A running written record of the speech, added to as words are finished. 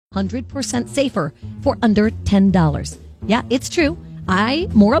100% safer for under $10. Yeah, it's true.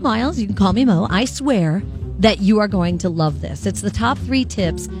 Maura Miles, you can call me Mo, I swear that you are going to love this. It's the top 3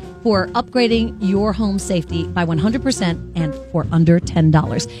 tips for upgrading your home safety by 100% and for under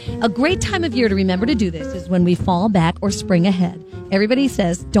 $10. A great time of year to remember to do this is when we fall back or spring ahead. Everybody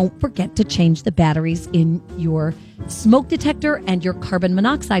says, don't forget to change the batteries in your smoke detector and your carbon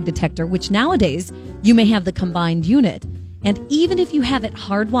monoxide detector, which nowadays you may have the combined unit. And even if you have it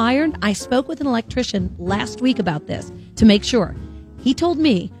hardwired, I spoke with an electrician last week about this to make sure. He told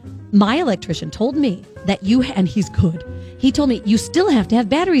me, my electrician told me that and he's good. He told me you still have to have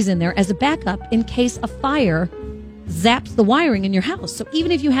batteries in there as a backup in case a fire zaps the wiring in your house. So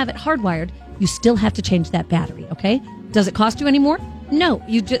even if you have it hardwired, you still have to change that battery, okay? Does it cost you any more? No,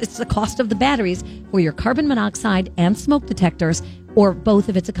 it's the cost of the batteries for your carbon monoxide and smoke detectors, or both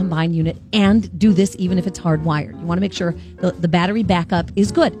if it's a combined unit, and do this even if it's hardwired. You want to make sure the battery backup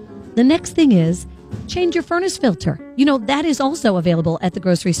is good. The next thing is change your furnace filter. You know, that is also available at the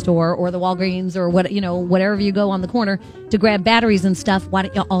grocery store or the Walgreens or whatever you go on the corner to grab batteries and stuff. Why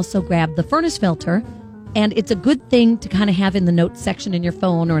don't you also grab the furnace filter? And it's a good thing to kind of have in the notes section in your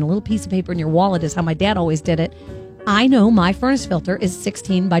phone or in a little piece of paper in your wallet, is how my dad always did it. I know my furnace filter is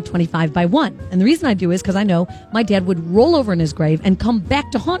 16 by 25 by 1. And the reason I do is because I know my dad would roll over in his grave and come back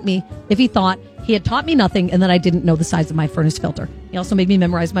to haunt me if he thought he had taught me nothing and that I didn't know the size of my furnace filter. He also made me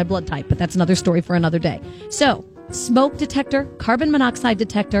memorize my blood type, but that's another story for another day. So, smoke detector, carbon monoxide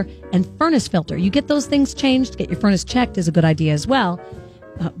detector, and furnace filter. You get those things changed, get your furnace checked is a good idea as well.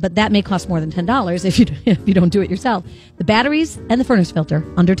 But that may cost more than $10 if you don't do it yourself. The batteries and the furnace filter,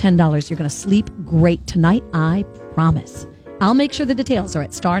 under $10. You're going to sleep great tonight, I promise. I'll make sure the details are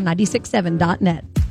at star967.net.